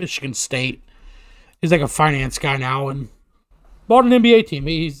at Michigan State. He's like a finance guy now and bought an NBA team.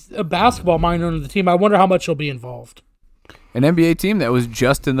 He's a basketball mind owner of the team. I wonder how much he'll be involved. An NBA team that was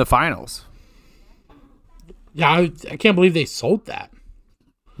just in the finals. Yeah, I can't believe they sold that.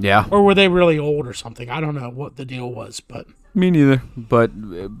 Yeah. Or were they really old or something? I don't know what the deal was, but... Me neither. But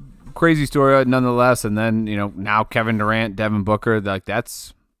crazy story nonetheless. And then, now Kevin Durant, Devin Booker, like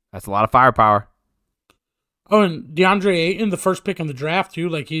that's a lot of firepower. Oh, and DeAndre Ayton, the first pick in the draft too.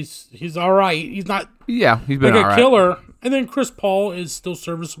 Like he's all right. He's not Yeah, he's been like all a right. killer. And then Chris Paul is still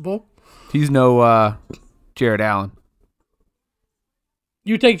serviceable. He's no Jared Allen.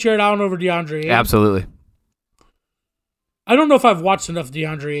 You take Jared Allen over DeAndre Ayton? Absolutely. I don't know if I've watched enough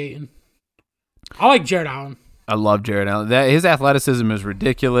DeAndre Ayton. I like Jared Allen. I love Jared Allen. His athleticism is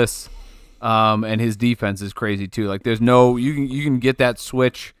ridiculous, and his defense is crazy too. Like there's no you can get that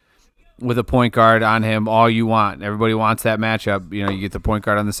switch with a point guard on him all you want. Everybody wants that matchup. You know, you get the point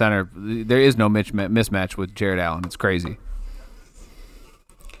guard on the center. There is no mismatch with Jared Allen. It's crazy.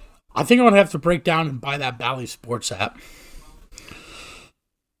 I think I'm going to have to break down and buy that Bally Sports app.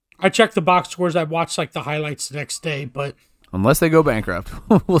 I checked the box scores. I watched like the highlights the next day, but Unless they go bankrupt,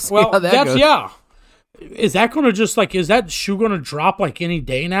 we'll see how that goes. Yeah. Is that going to just like, is that shoe going to drop like any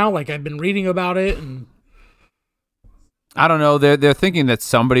day now? Like I've been reading about it and I don't know. They're thinking that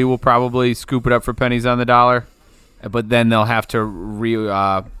somebody will probably scoop it up for pennies on the dollar, but then they'll have to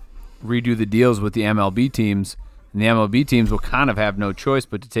redo the deals with the MLB teams, and the MLB teams will kind of have no choice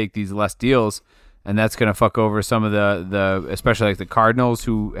but to take these less deals, and that's going to fuck over some of the especially like the Cardinals,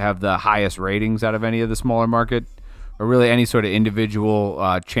 who have the highest ratings out of any of the smaller market, or really any sort of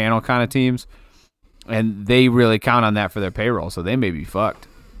individual channel kind of teams, and they really count on that for their payroll, so they may be fucked.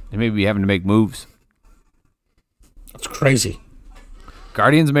 They may be having to make moves. that's crazy.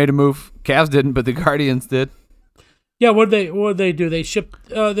 Guardians made a move. Cavs didn't, but the Guardians did. Yeah, what'd they do? They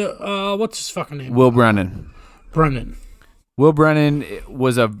shipped what's his fucking name? Will Brennan. Brennan. Will Brennan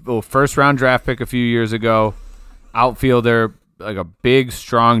was a first-round draft pick a few years ago. Outfielder, like a big,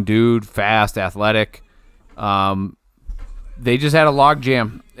 strong dude, fast, athletic. They just had a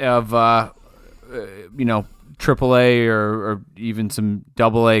logjam of, AAA or even some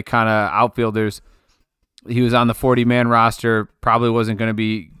AA kind of outfielders. He was on the 40-man roster, probably wasn't going to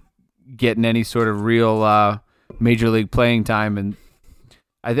be getting any sort of real major league playing time, and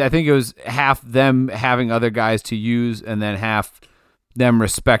I think it was half them having other guys to use and then half them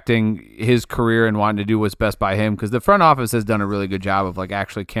respecting his career and wanting to do what's best by him, because the front office has done a really good job of like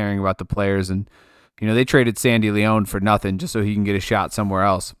actually caring about the players, and they traded Sandy Leone for nothing just so he can get a shot somewhere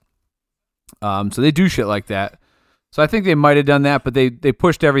else. So they do shit like that. So I think they might have done that, but they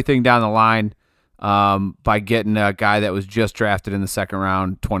pushed everything down the line by getting a guy that was just drafted in the second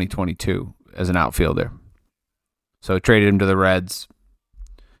round 2022 as an outfielder. So traded him to the Reds,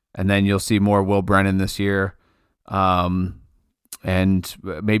 and then you'll see more Will Brennan this year, and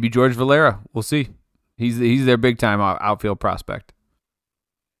maybe George Valera. We'll see. He's their big time outfield prospect.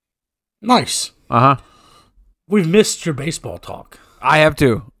 Nice. We've missed your baseball talk. I have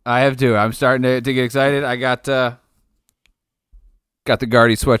to. I'm starting to get excited. I got the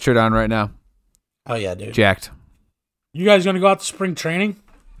Guardy sweatshirt on right now. Oh yeah, dude. Jacked. You guys gonna go out to spring training?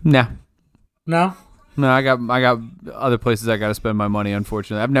 Nah. No. No, I got other places I got to spend my money.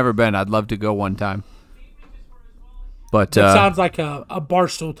 Unfortunately, I've never been. I'd love to go one time, but It sounds like a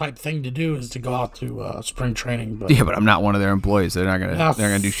Barstool type thing to do, is to go out to spring training. But yeah, but I'm not one of their employees. They're not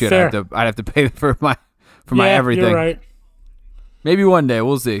gonna do shit. Fair. I'd have to pay for my everything. You're right. Maybe one day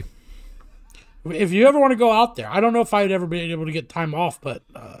we'll see. If you ever want to go out there, I don't know if I'd ever be able to get time off, but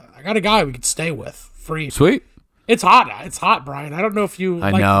I got a guy we could stay with free. Sweet. It's hot, Brian. I don't know if you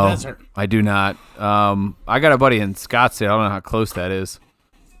like know. the desert. I do not. I got a buddy in Scottsdale. I don't know how close that is.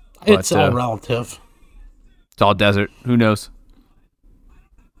 It's all relative. It's all desert. Who knows?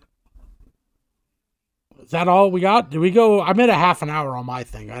 Is that all we got? Did we go? I'm at a half an hour on my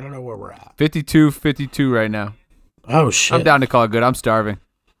thing. I don't know where we're at. 52 right now. Oh, shit. I'm down to call it good. I'm starving.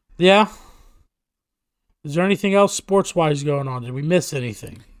 Yeah? Is there anything else sports-wise going on? Did we miss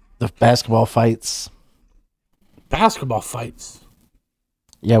anything? The basketball fights. Basketball fights.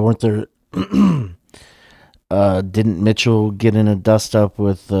 Yeah, weren't there? Didn't Mitchell get in a dust up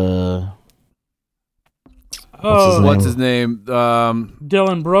with? What's his name?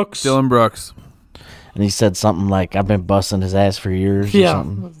 Dylan Brooks. Dylan Brooks. And he said something like, "I've been busting his ass for years." Or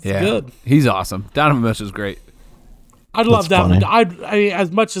something. Yeah, good. He's awesome. Donovan Mitchell's great. I'd love that. funny. I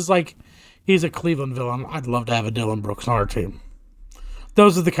as much as like he's a Cleveland villain, I'd love to have a Dylan Brooks on our team.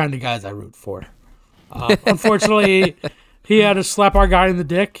 Those are the kind of guys I root for. Unfortunately, he had to slap our guy in the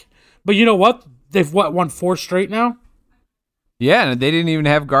dick. But you know what? They've won 4 straight now. Yeah, and they didn't even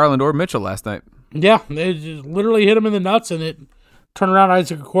have Garland or Mitchell last night. Yeah, they just literally hit him in the nuts, and it turned around.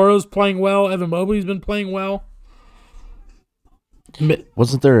 Isaac Okoro's playing well. Evan Mobley's been playing well.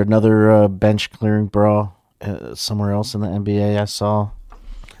 Wasn't there another bench clearing brawl somewhere else in the NBA? I saw.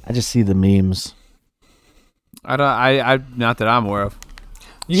 I just see the memes. I not that I'm aware of.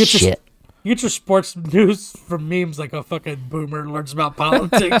 You Shit. You get your sports news from memes like a fucking boomer learns about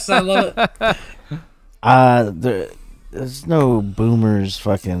politics. I love it. There's no boomers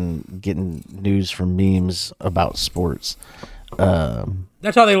fucking getting news from memes about sports.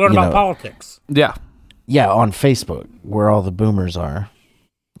 That's how they learn about politics. Yeah. Yeah, on Facebook, where all the boomers are.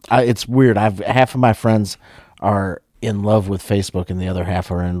 It's weird. Half of my friends are in love with Facebook, and the other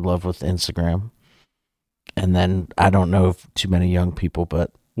half are in love with Instagram. And then I don't know if too many young people,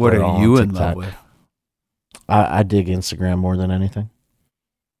 but What they're are all you on in TikTok. love with? I dig Instagram more than anything.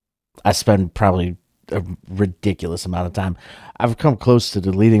 I spend probably a ridiculous amount of time. I've come close to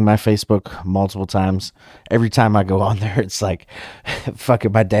deleting my Facebook multiple times. Every time I go on there, it's like,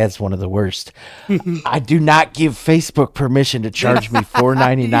 fucking, my dad's one of the worst. I do not give Facebook permission to charge me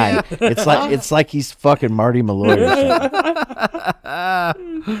 $4.99. It's like he's fucking Marty Malloy or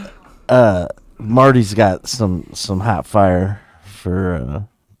something. Marty's got some hot fire for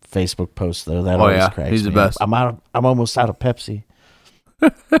Facebook posts though. That always cracks he's me the best. up. I'm almost out of Pepsi.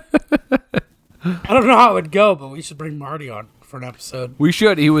 I don't know how it would go, but we should bring Marty on for an episode. We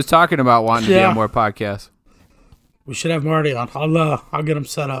should. He was talking about wanting to be on more podcasts. We should have Marty on. I'll get him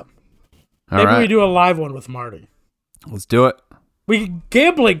set up. All Maybe right. we do a live one with Marty. Let's do it. We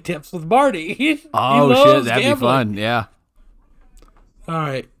gambling tips with Marty. He Oh, loves shit. That'd gambling. be fun. Yeah. All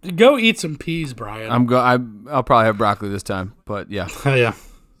right, go eat some peas, Brian. I'll probably have broccoli this time, but yeah. Oh, yeah.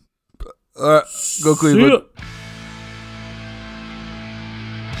 Go See Cleveland. ya.